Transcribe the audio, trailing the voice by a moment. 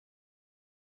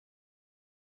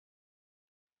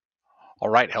All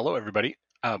right, hello everybody.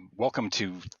 Welcome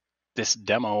to this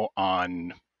demo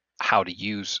on how to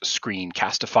use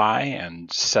Screencastify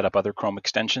and set up other Chrome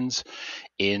extensions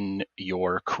in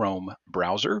your Chrome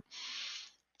browser.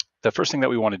 The first thing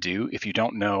that we want to do, if you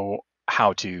don't know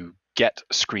how to get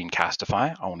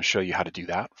Screencastify, I want to show you how to do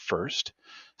that first.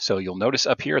 So you'll notice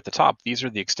up here at the top, these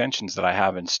are the extensions that I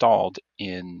have installed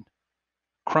in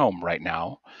Chrome right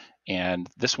now. And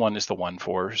this one is the one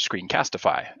for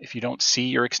Screencastify. If you don't see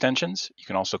your extensions, you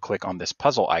can also click on this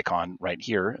puzzle icon right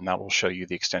here, and that will show you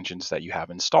the extensions that you have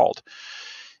installed.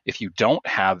 If you don't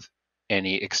have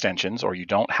any extensions or you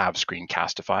don't have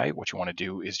Screencastify, what you want to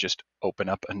do is just open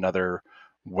up another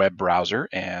web browser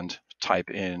and type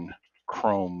in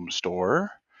Chrome Store.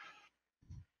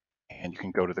 And you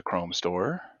can go to the Chrome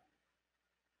Store.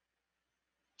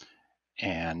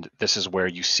 And this is where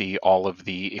you see all of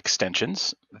the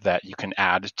extensions that you can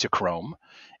add to Chrome.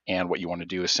 And what you want to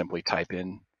do is simply type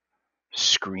in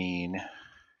Screencastify.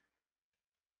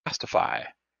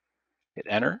 Hit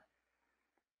enter.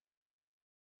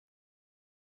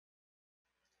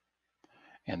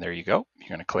 And there you go. You're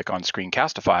going to click on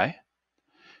Screencastify.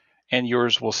 And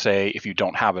yours will say, if you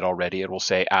don't have it already, it will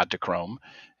say add to Chrome.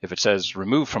 If it says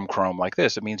remove from Chrome like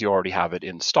this, it means you already have it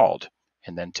installed.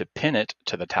 And then to pin it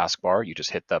to the taskbar, you just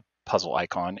hit the puzzle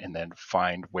icon and then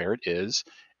find where it is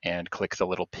and click the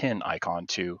little pin icon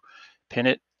to pin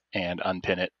it and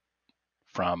unpin it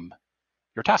from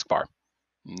your taskbar.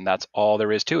 And that's all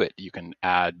there is to it. You can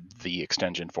add the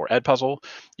extension for EdPuzzle.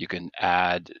 You can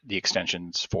add the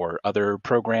extensions for other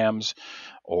programs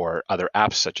or other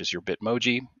apps such as your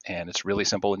Bitmoji, and it's really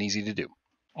simple and easy to do.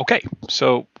 Okay,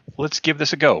 so let's give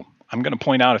this a go. I'm going to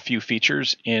point out a few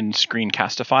features in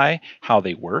Screencastify, how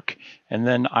they work, and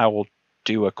then I will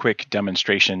do a quick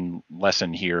demonstration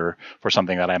lesson here for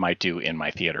something that I might do in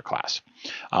my theater class.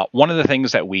 One of the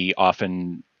things that we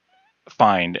often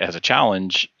find as a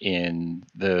challenge in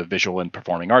the visual and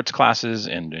performing arts classes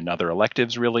and in other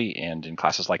electives really, and in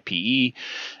classes like PE,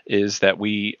 is that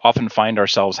we often find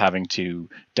ourselves having to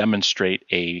demonstrate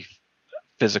a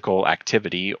physical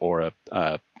activity or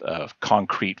a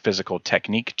concrete physical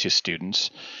technique to students.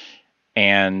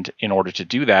 And in order to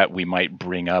do that, we might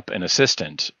bring up an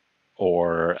assistant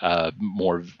or a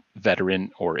more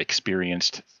veteran or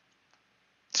experienced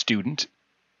student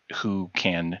who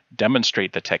can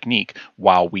demonstrate the technique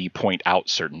while we point out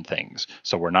certain things.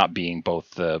 So we're not being both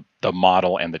the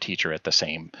model and the teacher at the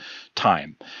same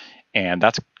time. And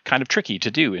that's kind of tricky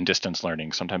to do in distance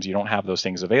learning. Sometimes you don't have those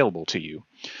things available to you.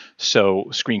 So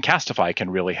Screencastify can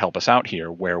really help us out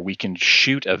here, where we can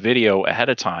shoot a video ahead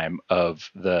of time of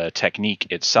the technique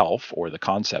itself or the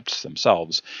concepts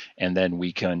themselves, and then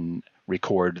we can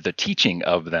record the teaching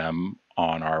of them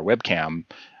on our webcam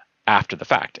after the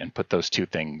fact and put those two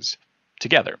things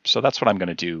together. So that's what I'm going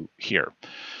to do here.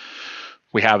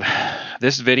 We have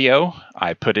this video.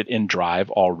 I put it in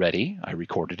Drive already. I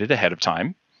recorded it ahead of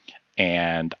time.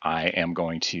 And I am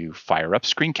going to fire up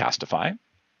Screencastify.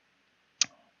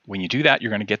 When you do that,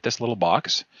 you're going to get this little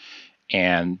box.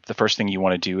 And the first thing you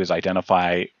want to do is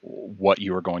identify what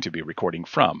you are going to be recording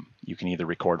from. You can either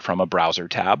record from a browser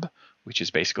tab, which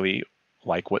is basically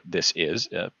like what this is,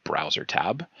 a browser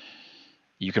tab.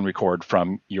 You can record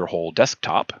from your whole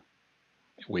desktop,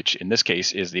 which in this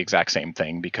case is the exact same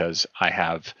thing because I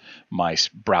have my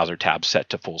browser tab set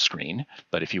to full screen.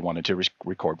 But if you wanted to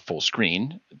record full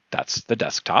screen, that's the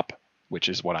desktop, which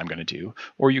is what I'm going to do.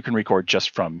 Or you can record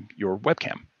just from your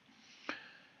webcam.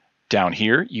 Down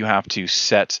here, you have to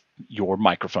set your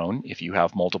microphone. If you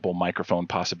have multiple microphone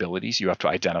possibilities, you have to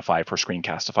identify for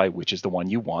Screencastify which is the one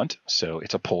you want. So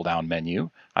it's a pull-down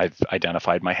menu. I've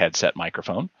identified my headset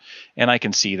microphone, and I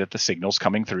can see that the signal's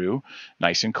coming through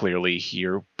nice and clearly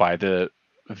here by the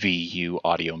VU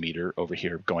audio meter over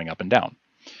here going up and down.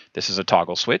 This is a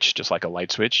toggle switch, just like a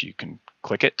light switch. You can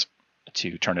click it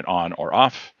to turn it on or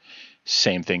off.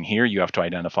 Same thing here. You have to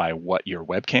identify what your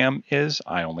webcam is.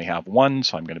 I only have one,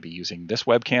 so I'm going to be using this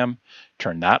webcam.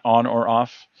 Turn that on or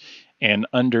off. And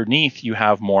underneath, you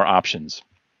have more options.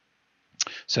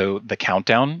 So the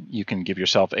countdown, you can give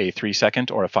yourself a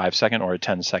 3-second or a 5-second or a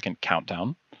 10-second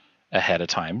countdown ahead of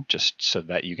time, just so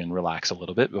that you can relax a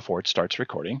little bit before it starts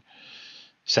recording.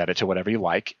 Set it to whatever you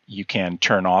like. You can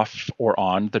turn off or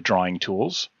on the drawing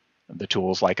tools. The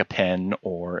tools like a pen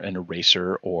or an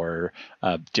eraser or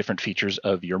different features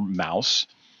of your mouse.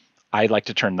 I like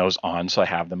to turn those on so I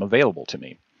have them available to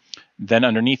me. Then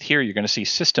underneath here, you're going to see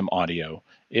system audio.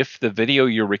 If the video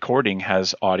you're recording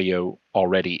has audio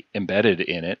already embedded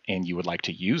in it and you would like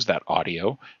to use that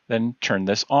audio, then turn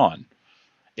this on.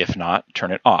 If not,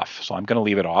 turn it off. So I'm going to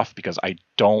leave it off because I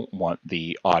don't want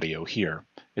the audio here.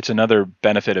 It's another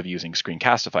benefit of using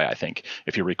Screencastify, I think.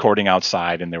 If you're recording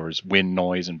outside and there was wind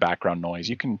noise and background noise,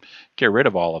 you can get rid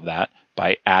of all of that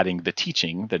by adding the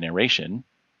teaching, the narration,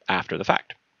 after the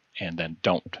fact. And then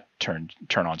don't turn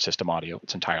on system audio.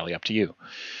 It's entirely up to you.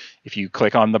 If you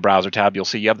click on the browser tab, you'll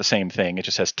see you have the same thing. It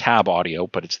just says tab audio,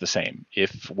 but it's the same.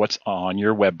 If what's on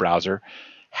your web browser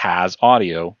has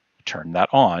audio, turn that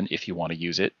on if you want to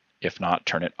use it. If not,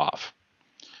 turn it off.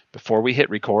 Before we hit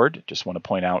record, just want to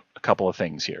point out a couple of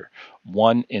things here.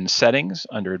 One, in settings,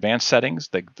 under advanced settings,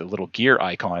 the little gear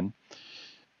icon,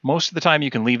 most of the time you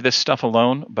can leave this stuff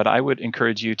alone, but I would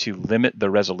encourage you to limit the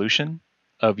resolution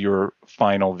of your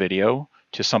final video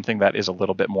to something that is a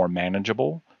little bit more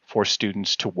manageable for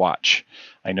students to watch.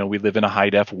 I know we live in a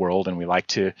high-def world and we like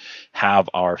to have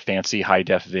our fancy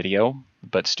high-def video,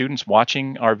 but students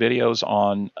watching our videos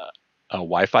on a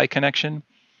Wi-Fi connection,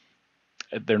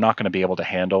 they're not going to be able to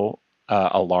handle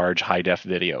a large high-def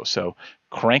video. So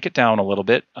crank it down a little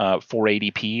bit.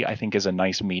 480p, I think, is a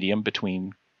nice medium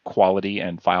between quality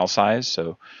and file size.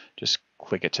 So just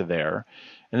click it to there.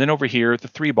 And then over here, the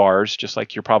 3 bars, just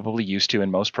like you're probably used to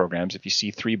in most programs, if you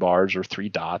see 3 bars or 3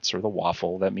 dots or the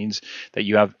waffle, that means that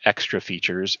you have extra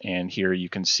features. And here you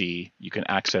can see, you can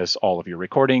access all of your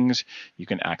recordings, you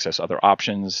can access other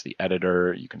options, the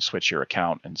editor, you can switch your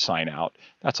account and sign out.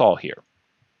 That's all here.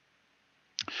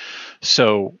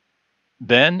 So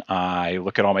then I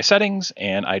look at all my settings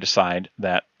and I decide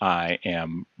that I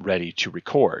am ready to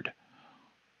record.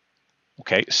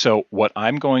 Okay, so what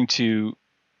I'm going to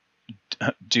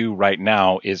do right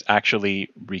now is actually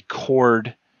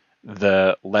record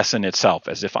the lesson itself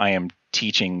as if I am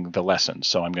teaching the lesson.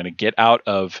 So I'm going to get out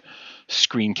of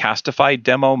Screencastify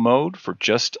demo mode for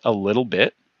just a little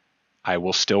bit. I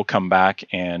will still come back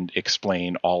and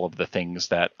explain all of the things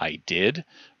that I did,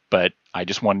 but I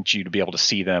just wanted you to be able to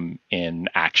see them in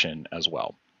action as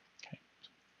well. Okay.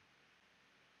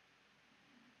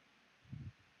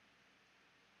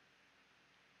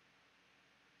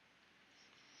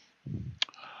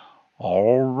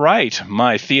 All right,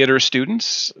 my theater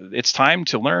students, it's time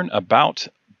to learn about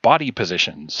body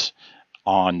positions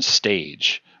on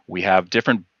stage. We have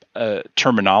different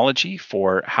terminology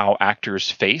for how actors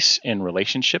face in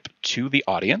relationship to the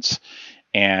audience,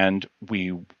 and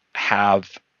we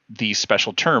have these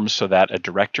special terms so that a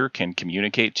director can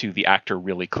communicate to the actor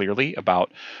really clearly about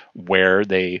where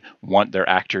they want their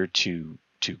actor to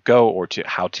go or to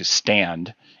how to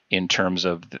stand in terms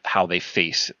of how they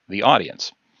face the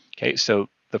audience. Okay, so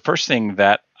the first thing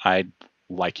that I'd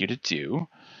like you to do,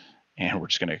 and we're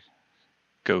just going to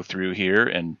go through here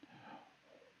and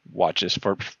watch this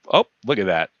for, oh, look at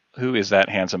that. Who is that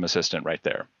handsome assistant right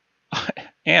there?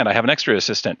 And I have an extra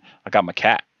assistant. I got my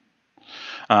cat.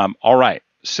 All right,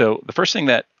 so the first thing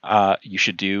that you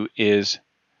should do is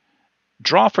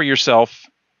draw for yourself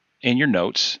in your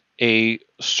notes a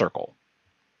circle.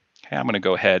 Okay, I'm going to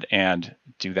go ahead and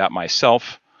do that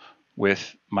myself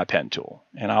with my pen tool,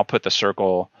 and I'll put the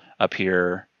circle up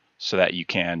here so that you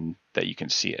can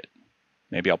see it.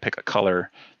 Maybe I'll pick a color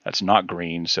that's not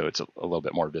green so it's a little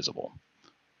bit more visible.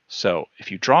 So if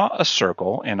you draw a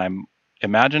circle, and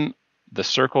imagine the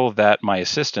circle that my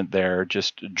assistant there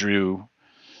just drew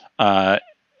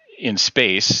in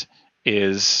space,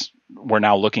 is we're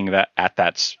now looking at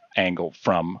that angle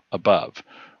from above.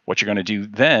 What you're going to do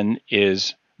then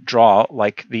is draw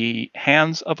like the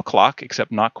hands of a clock,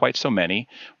 except not quite so many.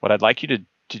 What I'd like you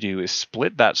to do is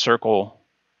split that circle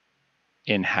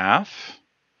in half,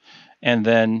 and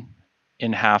then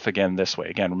in half again this way.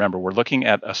 Again, remember, we're looking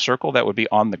at a circle that would be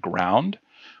on the ground.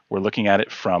 We're looking at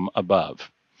it from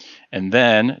above. And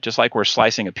then, just like we're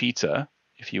slicing a pizza,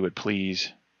 if you would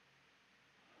please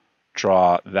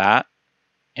draw that,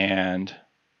 and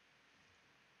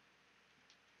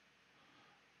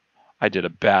I did a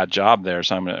bad job there,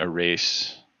 so I'm going to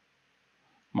erase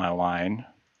my line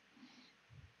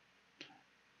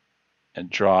and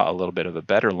draw a little bit of a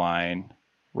better line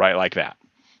right like that.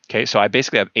 Okay, so I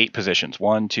basically have 8 positions.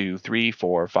 1, 2, 3,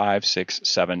 4, 5, 6,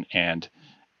 7, and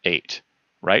 8.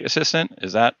 Right, assistant?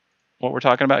 Is that what we're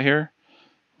talking about here?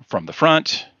 From the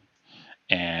front,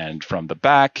 and from the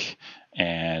back,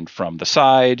 and from the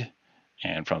side,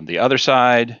 and from the other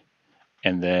side,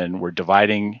 and then we're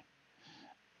dividing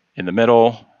in the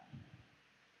middle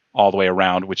all the way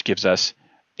around, which gives us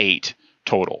 8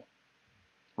 total,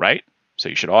 right? So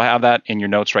you should all have that in your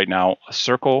notes right now. A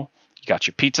circle, you got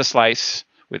your pizza slice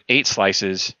with 8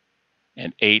 slices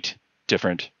and 8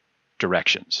 different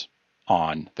directions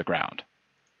on the ground.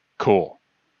 Cool.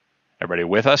 Everybody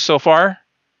with us so far?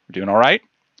 We're doing all right?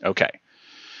 Okay.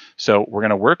 So we're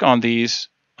going to work on these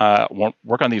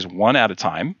one at a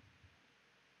time.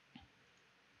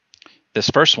 this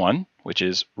first one, which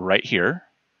is right here,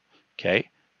 okay,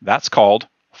 that's called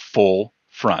full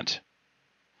front.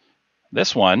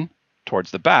 This one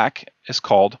towards the back is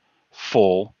called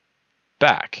full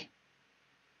back.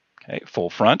 Okay, full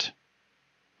front.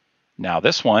 Now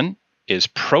this one is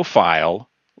profile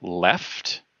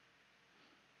left,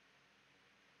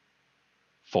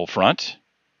 full front,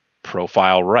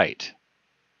 profile right.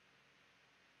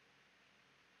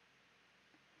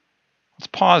 Let's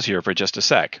pause here for just a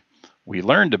sec. We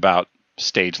learned about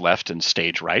stage left and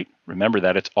stage right. Remember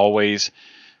that it's always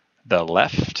the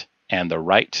left and the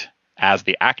right as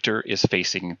the actor is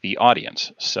facing the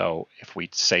audience. So if we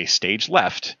say stage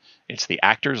left, it's the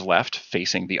actor's left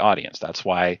facing the audience. That's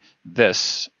why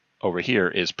this over here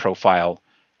is profile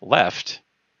left,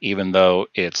 even though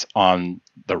it's on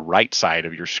the right side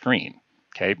of your screen.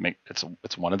 Okay,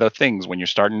 it's one of the things when you're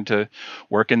starting to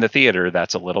work in the theater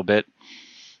that's a little bit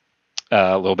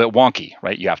wonky,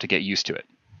 right? You have to get used to it.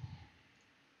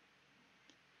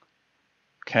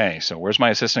 Okay, so where's my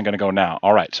assistant going to go now?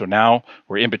 All right, so now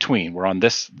we're in between. We're on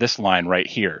this line right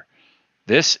here.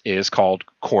 This is called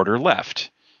quarter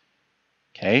left.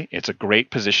 Okay, it's a great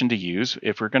position to use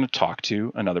if we're going to talk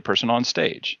to another person on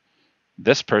stage.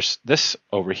 This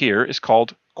over here is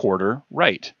called quarter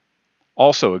right.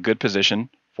 Also a good position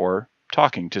for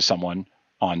talking to someone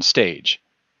on stage.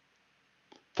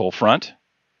 Full front.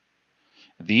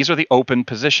 These are the open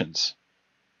positions.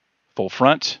 Full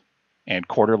front and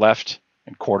quarter left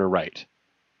and quarter right.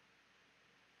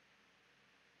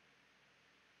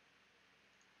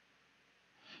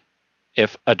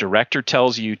 If a director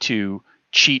tells you to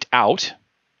cheat out,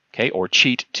 okay, or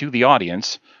cheat to the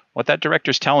audience, what that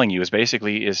director's telling you is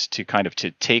basically to kind of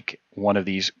to take one of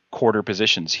these quarter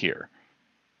positions here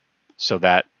so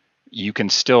that you can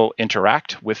still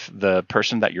interact with the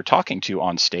person that you're talking to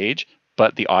on stage,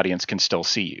 but the audience can still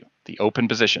see you. The open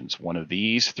positions, one of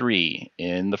these three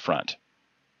in the front.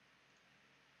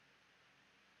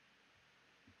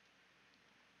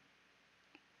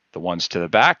 The ones to the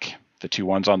back, the two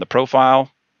ones on the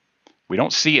profile, we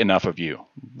don't see enough of you.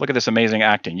 Look at this amazing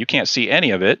acting. You can't see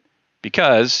any of it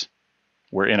because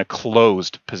we're in a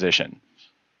closed position.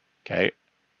 Okay,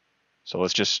 so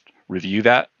let's just review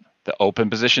that. The open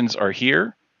positions are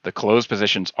here. The closed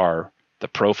positions are the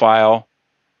profile,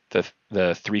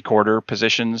 the three-quarter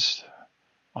positions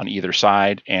on either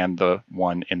side, and the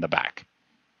one in the back.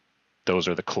 Those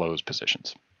are the closed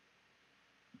positions.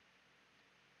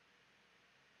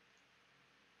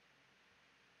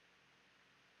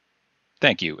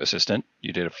 Thank you, assistant.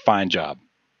 You did a fine job.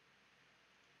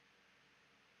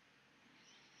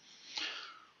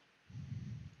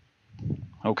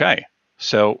 Okay,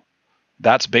 so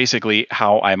that's basically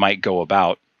how I might go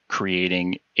about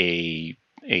creating a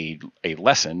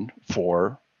lesson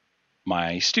for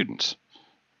my students.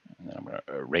 And then I'm going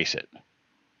to erase it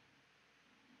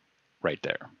right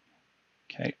there.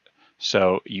 Okay,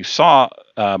 so you saw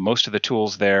most of the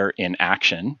tools there in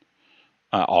action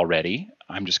already.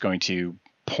 I'm just going to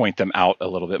point them out a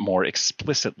little bit more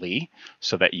explicitly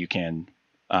so that you can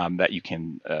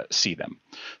see them.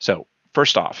 So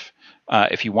first off,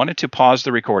 if you wanted to pause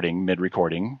the recording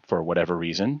mid-recording for whatever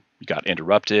reason, you got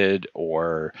interrupted,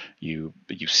 or you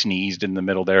sneezed in the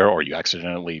middle there, or you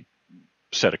accidentally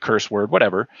said a curse word,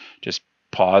 whatever, just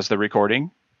pause the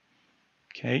recording.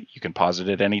 Okay, you can pause it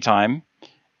at any time.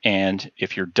 And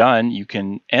if you're done, you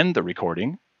can end the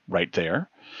recording right there.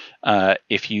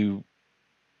 If you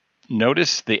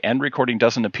notice the end recording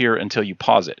doesn't appear until you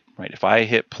pause it, right? If I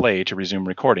hit play to resume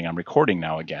recording, I'm recording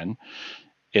now again.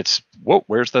 It's, whoa,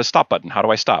 where's the stop button? How do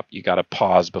I stop? You got to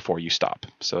pause before you stop.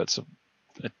 So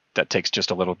that takes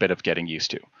just a little bit of getting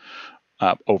used to.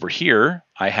 Over here,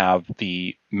 I have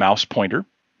the mouse pointer.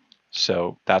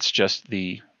 So that's just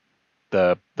the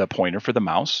pointer for the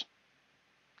mouse.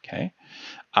 Okay.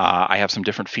 I have some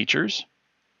different features.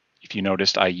 If you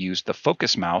noticed, I used the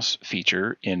focus mouse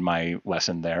feature in my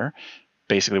lesson there.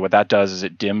 Basically what that does is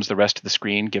it dims the rest of the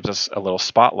screen, gives us a little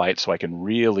spotlight so I can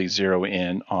really zero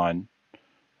in on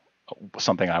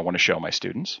something I want to show my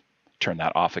students. Turn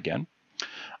that off again.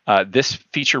 This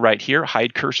feature right here,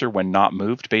 hide cursor when not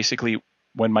moved. Basically,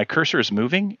 when my cursor is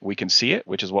moving, we can see it,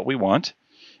 which is what we want.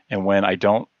 And when I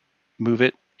don't move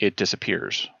it, it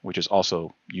disappears, which is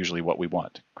also usually what we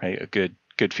want. Okay, a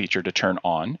good feature to turn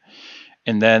on.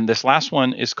 And then this last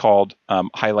one is called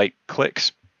highlight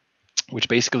clicks, which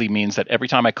basically means that every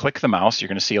time I click the mouse, you're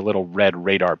going to see a little red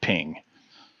radar ping,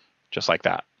 just like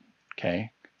that.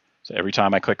 Okay, so every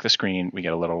time I click the screen, we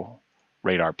get a little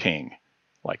radar ping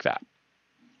like that.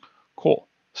 Cool.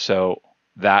 So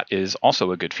that is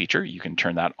also a good feature. You can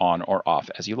turn that on or off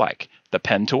as you like. The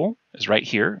pen tool is right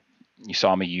here. you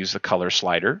saw me use the color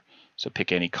slider. So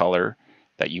pick any color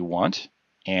that you want,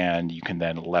 and you can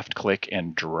then left click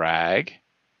and drag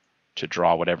to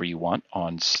draw whatever you want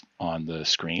on the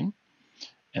screen.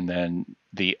 And then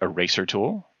the eraser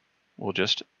tool will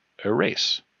just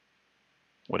erase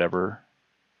whatever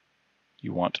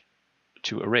you want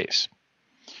to erase.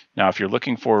 Now, if you're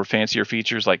looking for fancier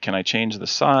features like can I change the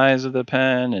size of the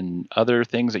pen and other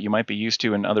things that you might be used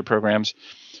to in other programs,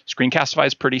 Screencastify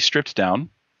is pretty stripped down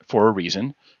for a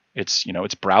reason.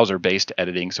 It's browser-based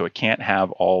editing, so it can't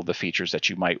have all the features that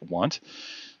you might want.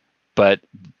 But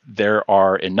there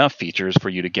are enough features for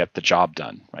you to get the job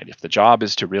done, right? If the job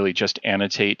is to really just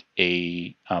annotate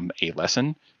a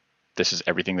lesson, this is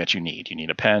everything that you need. You need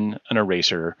a pen, an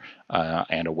eraser,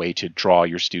 and a way to draw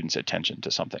your students' attention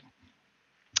to something.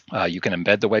 You can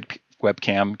embed the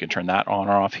webcam. You can turn that on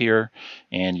or off here,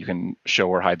 and you can show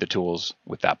or hide the tools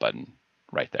with that button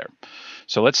right there.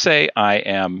 So let's say I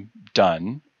am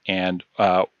done, and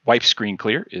wipe screen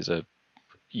clear is I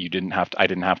didn't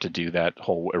have to do that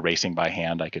whole erasing by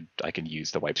hand. I could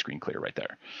use the wipe screen clear right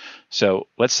there. So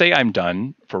let's say I'm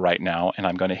done for right now, and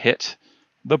I'm going to hit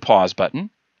the pause button,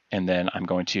 and then I'm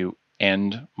going to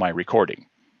end my recording.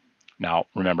 Now,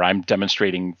 remember, I'm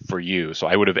demonstrating for you, so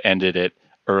I would have ended it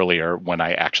earlier when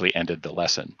I actually ended the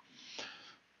lesson.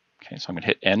 Okay, so I'm going to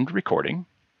hit end recording,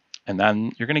 and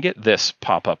then you're going to get this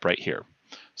pop up right here.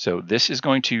 So this is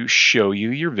going to show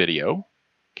you your video.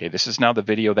 Okay, this is now the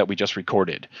video that we just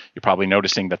recorded. You're probably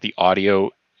noticing that the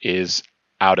audio is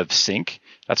out of sync.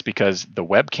 That's because the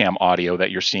webcam audio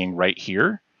that you're seeing right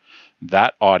here,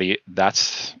 that audio,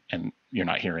 and you're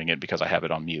not hearing it because I have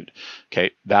it on mute.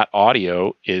 Okay, that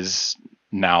audio is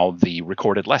now the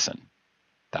recorded lesson.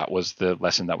 That was the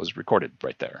lesson that was recorded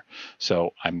right there.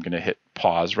 So I'm going to hit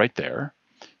pause right there.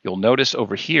 You'll notice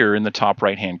over here in the top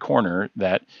right-hand corner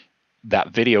that that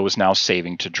video is now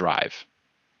saving to Drive.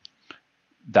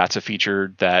 That's a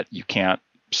feature that you can't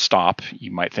stop.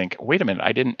 You might think, wait a minute,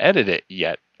 I didn't edit it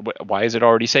yet. Why is it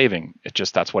already saving?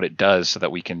 That's what it does so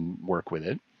that we can work with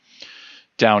it.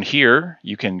 Down here,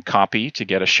 you can copy to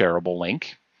get a shareable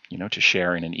link, to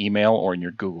share in an email or in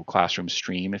your Google Classroom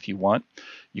stream if you want.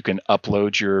 You can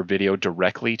upload your video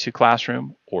directly to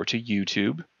Classroom or to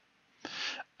YouTube.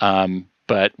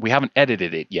 But we haven't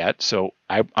edited it yet, so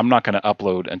I'm not going to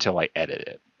upload until I edit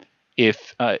it.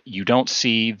 If you don't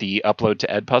see the upload to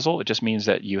EdPuzzle, it just means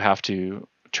that you have to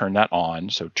turn that on.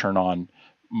 So turn on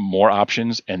more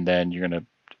options, and then you're going to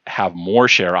have more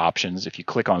share options. If you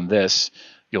click on this,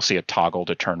 you'll see a toggle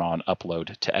to turn on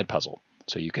upload to EdPuzzle.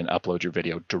 So you can upload your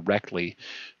video directly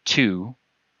to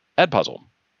EdPuzzle.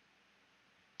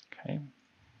 Okay.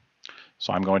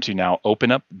 So I'm going to now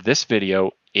open up this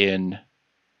video in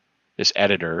this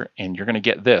editor, and you're going to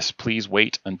get this. Please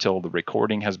wait until the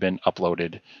recording has been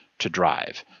uploaded to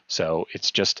Drive. So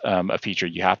it's just a feature.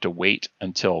 You have to wait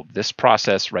until this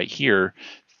process right here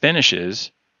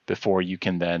finishes before you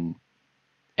can then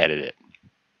edit it.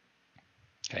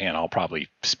 Okay, and I'll probably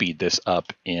speed this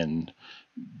up in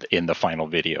the final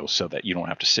video so that you don't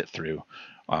have to sit through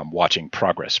watching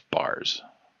progress bars.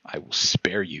 I will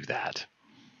spare you that.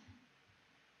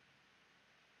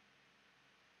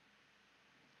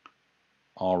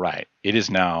 All right, it is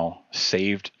now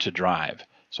saved to Drive.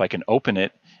 So I can open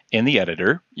it in the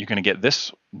editor. You're going to get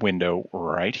this window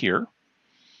right here.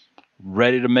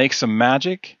 Ready to make some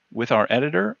magic with our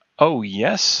editor? Oh,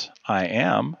 yes, I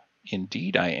am.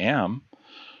 Indeed, I am.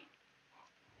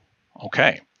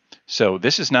 Okay, so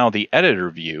this is now the editor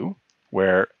view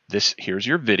where here's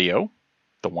your video,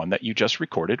 the one that you just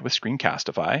recorded with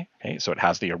Screencastify. Okay, so it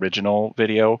has the original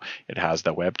video. It has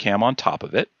the webcam on top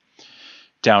of it.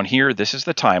 Down here, this is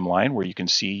the timeline where you can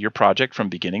see your project from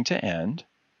beginning to end.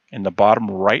 In the bottom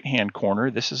right-hand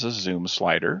corner, this is a zoom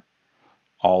slider.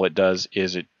 All it does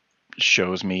is it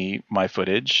shows me my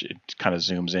footage. It kind of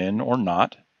zooms in or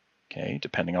not, okay,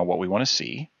 depending on what we want to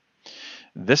see.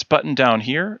 This button down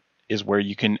here is where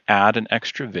you can add an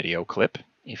extra video clip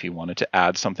if you wanted to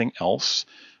add something else,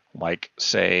 like,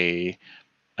 say,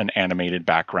 an animated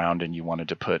background and you wanted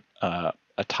to put a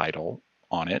title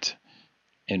on it.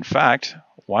 In fact,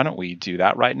 why don't we do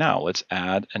that right now? Let's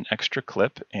add an extra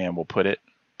clip, and we'll put it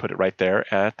right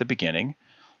there at the beginning.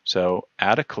 So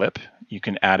add a clip. You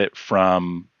can add it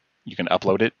you can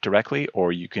upload it directly,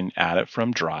 or you can add it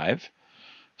from Drive.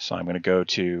 So I'm going to go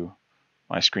to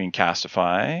my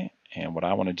Screencastify, and what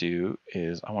I want to do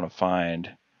is I want to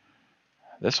find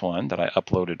this one that I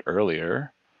uploaded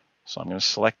earlier. So I'm going to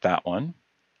select that one,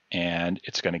 and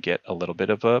it's going to get a little bit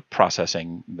of a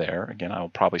processing there. Again, I'll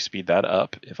probably speed that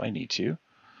up if I need to.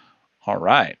 All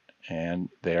right, and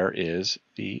there is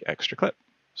the extra clip.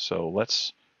 So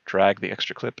let's drag the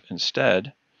extra clip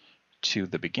instead to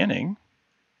the beginning,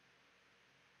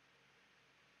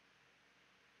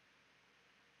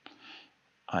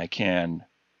 I can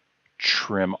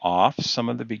trim off some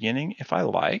of the beginning if I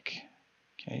like.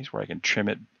 Okay, so where I can trim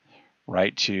it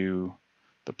right to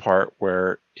the part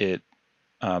where it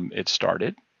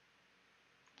started.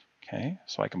 Okay,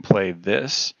 so I can play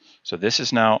this. So this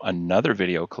is now another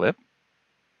video clip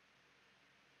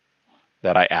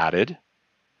that I added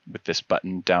with this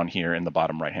button down here in the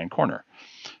bottom right-hand corner.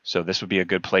 So this would be a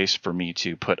good place for me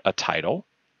to put a title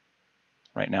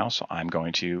right now. So I'm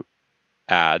going to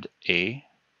add a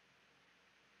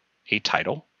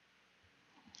title,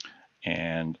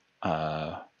 and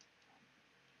I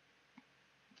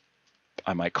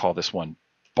might call this one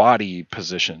Body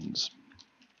Positions.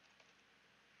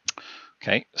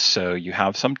 Okay, so you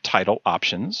have some title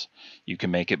options. You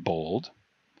can make it bold.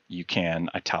 You can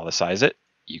italicize it.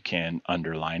 You can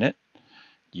underline it.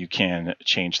 You can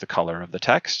change the color of the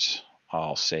text.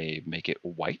 I'll say make it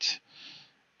white.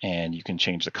 And you can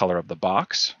change the color of the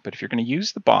box. But if you're going to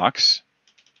use the box,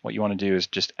 what you want to do is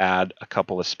just add a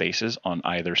couple of spaces on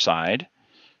either side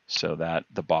so that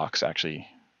the box actually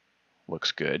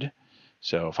looks good.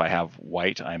 So if I have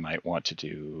white, I might want to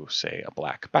do, say, a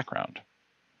black background,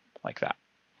 like that.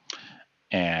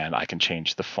 And I can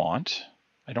change the font.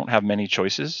 I don't have many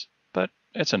choices, but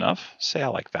it's enough. Say I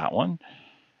like that one.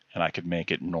 And I could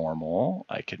make it normal.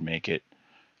 I could make it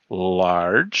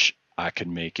large. I could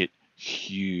make it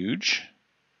huge.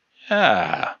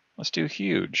 Yeah, let's do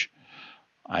huge.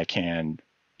 I can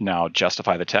now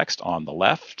justify the text on the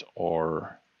left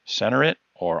or center it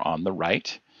or on the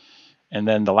right. And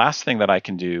then the last thing that I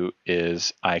can do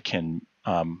is I can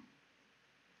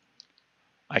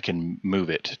move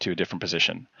it to a different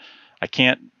position. I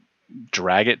can't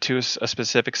drag it to a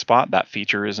specific spot. That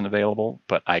feature isn't available,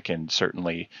 but I can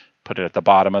certainly put it at the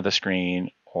bottom of the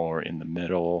screen or in the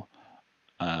middle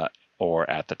or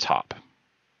at the top.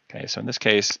 Okay, so in this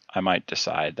case, I might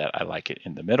decide that I like it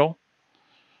in the middle.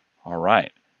 All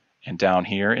right, and down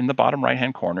here in the bottom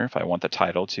right-hand corner, if I want the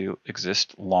title to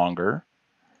exist longer,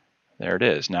 there it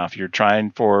is. Now, if you're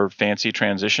trying for fancy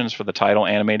transitions for the title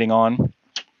animating on,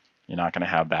 you're not going to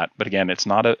have that. But again, it's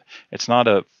not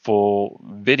a full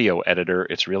video editor.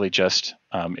 It's really just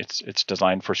it's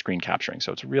designed for screen capturing.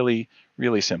 So it's really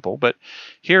simple. But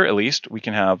here at least we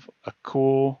can have a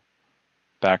cool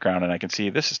background, and I can see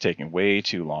this is taking way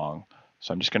too long.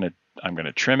 So I'm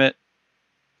gonna trim it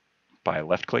by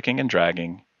left clicking and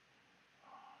dragging.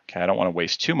 Okay, I don't want to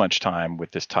waste too much time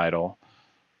with this title.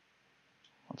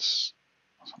 I'm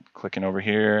clicking over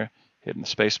here, hitting the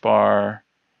space bar,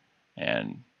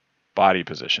 and body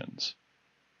positions.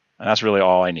 And that's really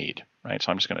all I need, right?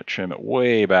 So I'm just going to trim it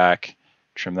way back,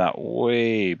 trim that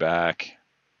way back,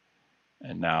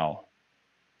 and now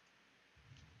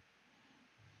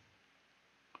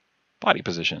body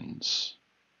positions.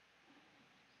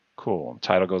 Cool. The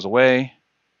title goes away,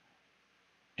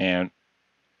 and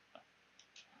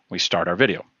we start our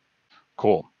video.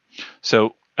 Cool.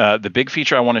 So the big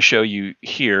feature I want to show you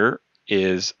here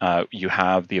is you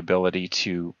have the ability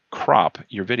to crop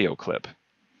your video clip.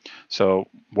 So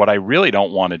what I really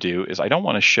don't want to do is I don't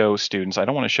want to show students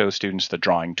the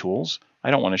drawing tools.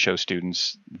 I don't want to show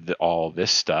students all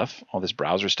this stuff, all this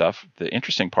browser stuff. The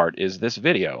interesting part is this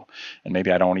video, and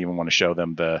maybe I don't even want to show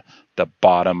them the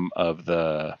bottom of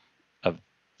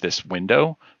this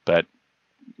window, but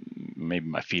maybe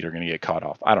my feet are going to get caught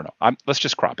off. I don't know. Let's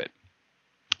just crop it.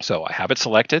 So I have it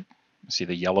selected. See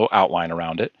the yellow outline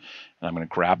around it, and I'm going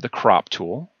to grab the crop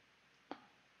tool,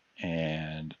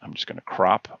 and I'm just going to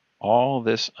crop all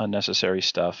this unnecessary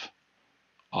stuff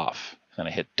off. Then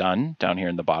I hit done down here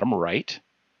in the bottom right,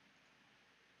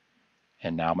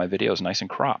 and now my video is nice and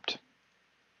cropped.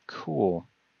 Cool.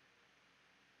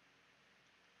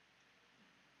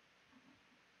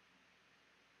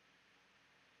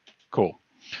 Cool.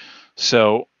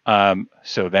 So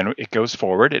then it goes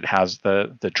forward. It has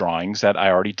the drawings that I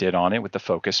already did on it with the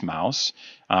focus mouse.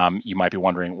 You might be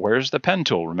wondering, where's the pen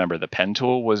tool? Remember, the pen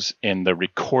tool was in the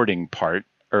recording part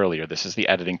earlier. This is the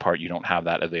editing part. You don't have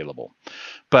that available,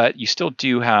 but you still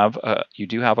do have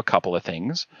a couple of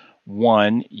things.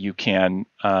 One, you can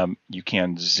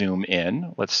zoom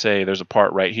in. Let's say there's a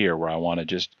part right here where I want to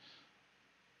just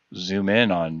zoom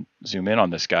in on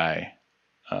this guy,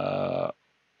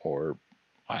 or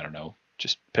I don't know,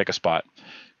 just pick a spot,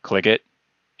 click it,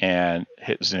 and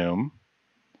hit zoom,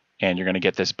 and you're going to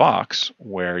get this box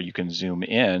where you can zoom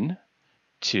in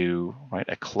to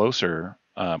a closer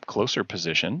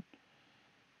position,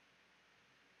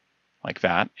 like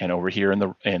that. And over here in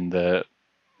the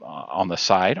on the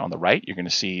side, on the right, you're going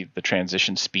to see the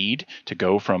transition speed to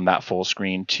go from that full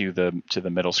screen to the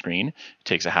middle screen. It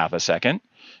takes a half a second.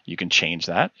 You can change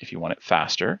that if you want it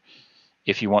faster.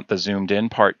 If you want the zoomed in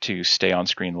part to stay on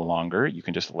screen longer, you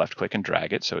can just left click and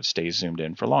drag it so it stays zoomed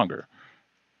in for longer.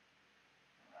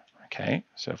 Okay,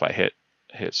 so if I hit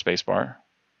spacebar,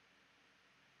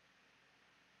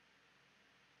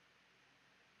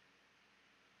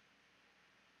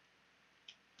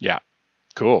 yeah,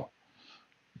 cool.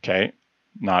 Okay,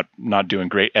 not doing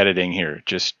great editing here,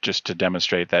 just to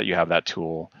demonstrate that you have that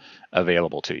tool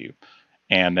available to you.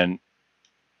 And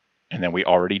then we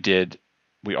already did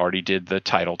the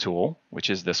title tool, which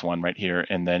is this one right here.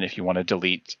 And then if you want to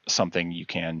delete something, you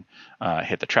can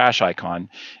hit the trash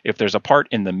icon. If there's a part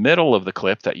in the middle of the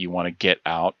clip that you want to get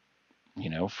out,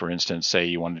 for instance, say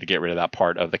you wanted to get rid of that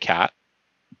part of the cat,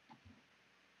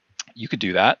 you could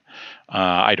do that.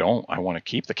 I don't. I want to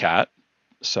keep the cat.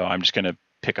 So I'm just going to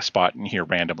pick a spot in here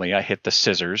randomly. I hit the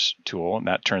scissors tool, and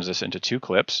that turns this into 2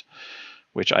 clips,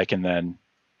 which I can then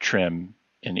trim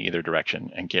in either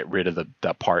direction and get rid of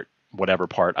that part, whatever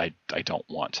part I don't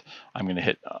want. I'm going to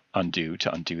hit undo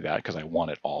to undo that because I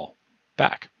want it all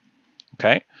back.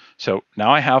 Okay, so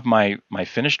now I have my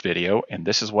finished video, and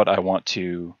this is what I want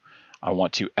to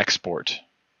export.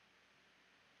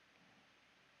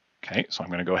 Okay, so I'm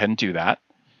going to go ahead and do that.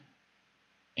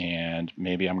 And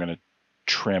maybe I'm going to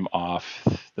trim off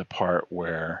the part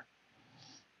where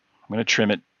I'm going to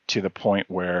trim it to the point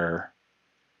where,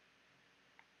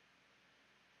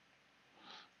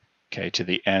 okay, to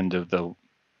the end of the,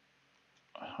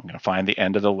 I'm going to find the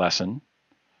end of the lesson,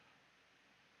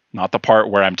 not the part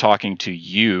where I'm talking to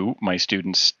you, my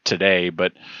students today,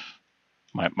 but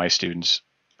my students,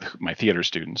 my theater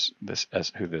students,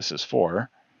 who this is for.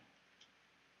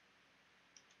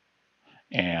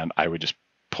 And I would just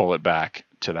pull it back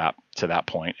to that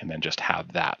point and then just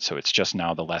have that. So it's just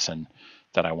now the lesson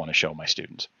that I want to show my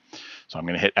students. So I'm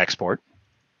going to hit export,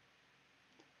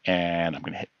 and I'm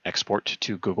going to hit export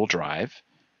to Google Drive,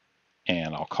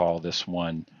 and I'll call this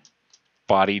one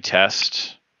body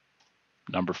test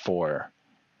number 4.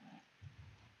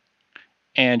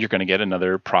 And you're going to get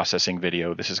another processing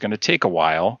video. This is going to take a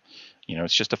while.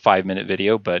 It's just a 5-minute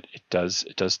video, but it does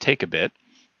take a bit,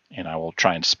 and I will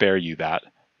try and spare you that.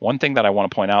 One thing that I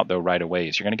want to point out, though, right away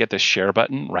is you're going to get this share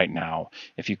button right now.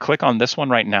 If you click on this one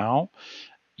right now,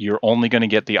 you're only going to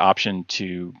get the option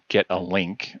to get a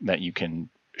link that you can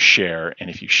share.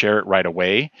 And if you share it right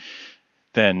away,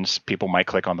 then people might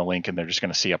click on the link and they're just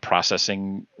going to see a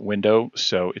processing window.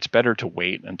 So it's better to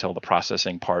wait until the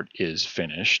processing part is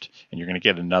finished, and you're going to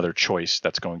get another choice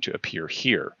that's going to appear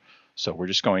here. So we're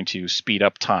just going to speed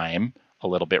up time a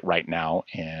little bit right now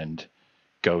and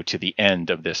go to the end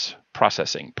of this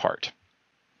processing part.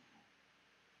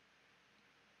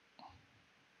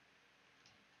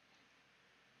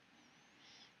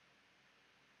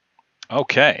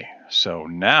 Okay, so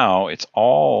now it's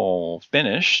all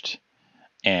finished,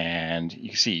 and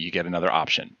you see you get another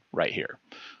option right here.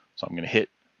 So I'm going to hit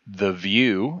the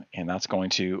view, and that's going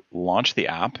to launch the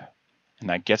app, and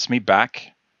that gets me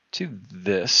back to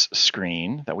this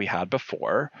screen that we had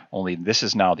before, only this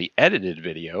is now the edited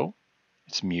video.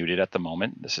 It's muted at the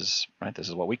moment. This is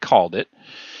what we called it.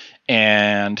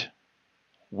 And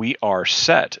we are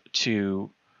set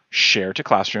to share to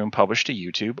Classroom, publish to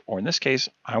YouTube, or in this case,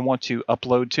 I want to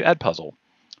upload to EdPuzzle.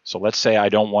 So let's say I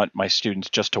don't want my students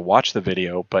just to watch the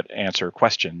video, but answer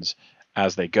questions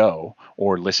as they go,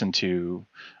 or listen to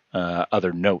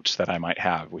other notes that I might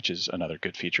have, which is another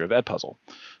good feature of EdPuzzle.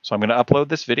 So I'm going to upload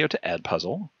this video to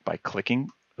EdPuzzle by clicking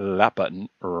that button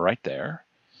right there.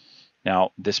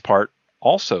 Now, this part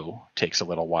also takes a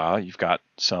little while. You've got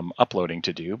some uploading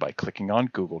to do by clicking on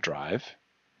Google Drive.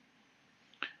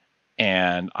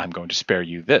 And I'm going to spare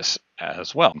you this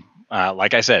as well.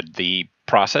 Like I said, the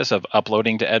process of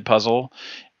uploading to EdPuzzle,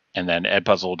 and then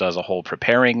EdPuzzle does a whole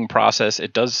preparing process.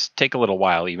 It does take a little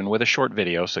while, even with a short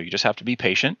video, so you just have to be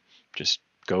patient. Just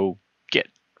go get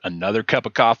another cup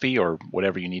of coffee or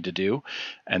whatever you need to do,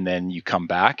 and then you come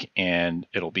back and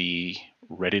it'll be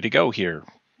ready to go here,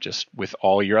 just with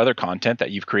all your other content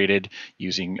that you've created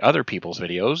using other people's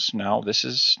videos. Now this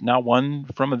is one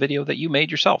from a video that you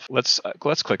made yourself. Let's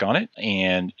click on it,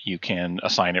 and you can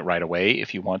assign it right away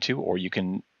if you want to, or you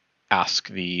can ask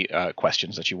the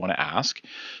questions that you want to ask.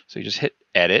 So you just hit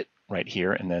edit right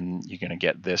here, and then you're going to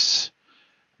get this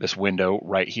window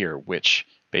right here, which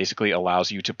basically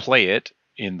allows you to play it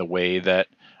in the way that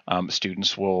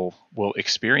students will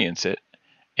experience it.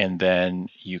 And then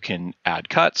you can add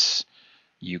cuts.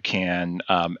 You can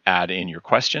add in your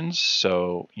questions.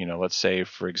 So, let's say,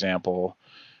 for example,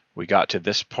 we got to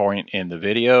this point in the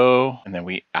video, and then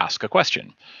we ask a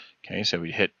question. Okay, so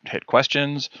we hit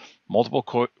questions,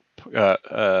 multiple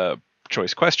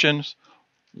choice questions.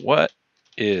 What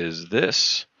is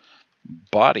this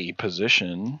body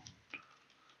position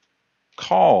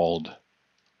called?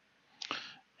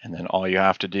 And then all you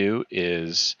have to do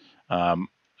is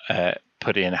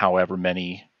put in however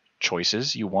many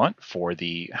choices you want for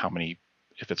the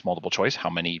if it's multiple choice, how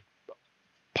many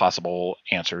possible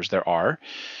answers there are.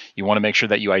 You want to make sure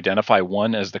that you identify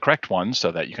one as the correct one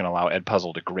so that you can allow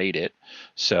EdPuzzle to grade it.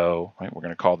 So we're going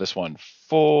to call this one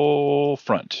full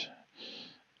front.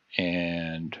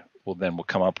 And we'll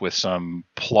come up with some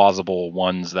plausible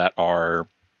ones that are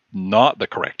not the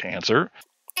correct answer.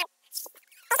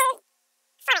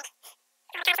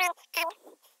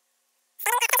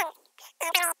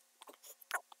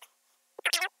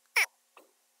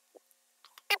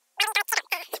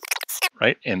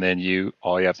 Right, and then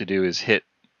all you have to do is hit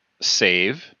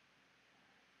save,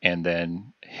 and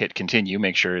then hit continue.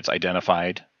 Make sure it's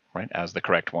identified as the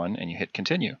correct one, and you hit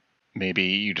continue. Maybe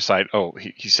you decide, oh,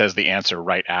 he says the answer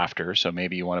right after, so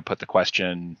maybe you want to put the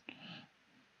question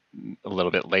a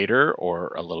little bit later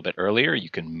or a little bit earlier. You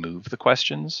can move the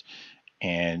questions,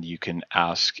 and you can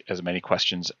ask as many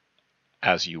questions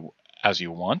as you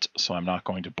want. So I'm not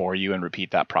going to bore you and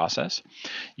repeat that process.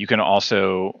 You can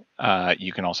also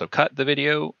cut the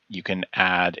video. You can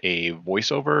add a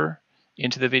voiceover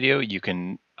into the video. You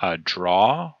can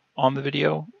draw on the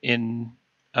video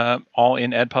all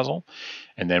in EdPuzzle.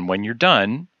 And then when you're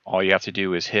done, all you have to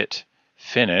do is hit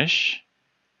finish.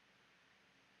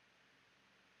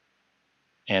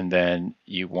 And then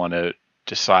you want to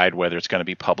decide whether it's going to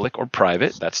be public or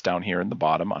private. That's down here in the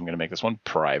bottom. I'm going to make this one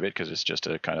private because it's just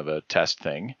a kind of a test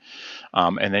thing.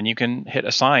 And then you can hit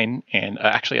assign and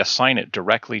actually assign it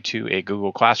directly to a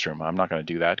Google Classroom. I'm not going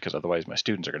to do that because otherwise my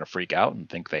students are going to freak out and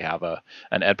think they have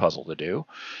an EdPuzzle to do.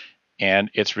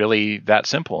 And it's really that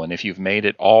simple. And if you've made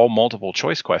it all multiple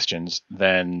choice questions,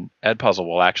 then EdPuzzle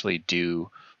will actually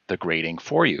do the grading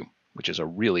for you, which is a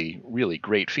really, really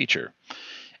great feature.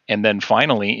 And then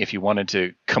finally, if you wanted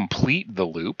to complete the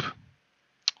loop,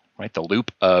 the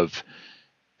loop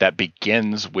that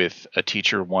begins with a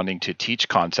teacher wanting to teach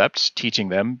concepts, teaching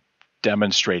them,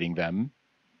 demonstrating them,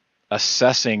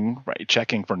 assessing,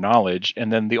 checking for knowledge,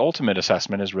 and then the ultimate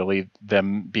assessment is really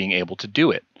them being able to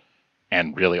do it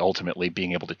and really ultimately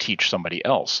being able to teach somebody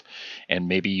else. And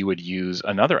maybe you would use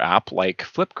another app like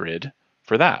Flipgrid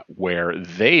for that, where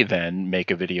they then make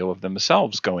a video of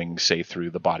themselves going, say, through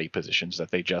the body positions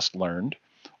that they just learned,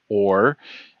 or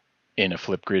in a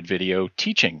Flipgrid video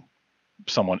teaching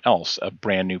someone else, a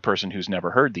brand new person who's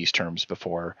never heard these terms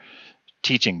before,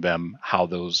 teaching them how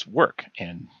those work,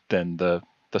 and then the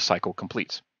cycle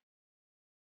completes.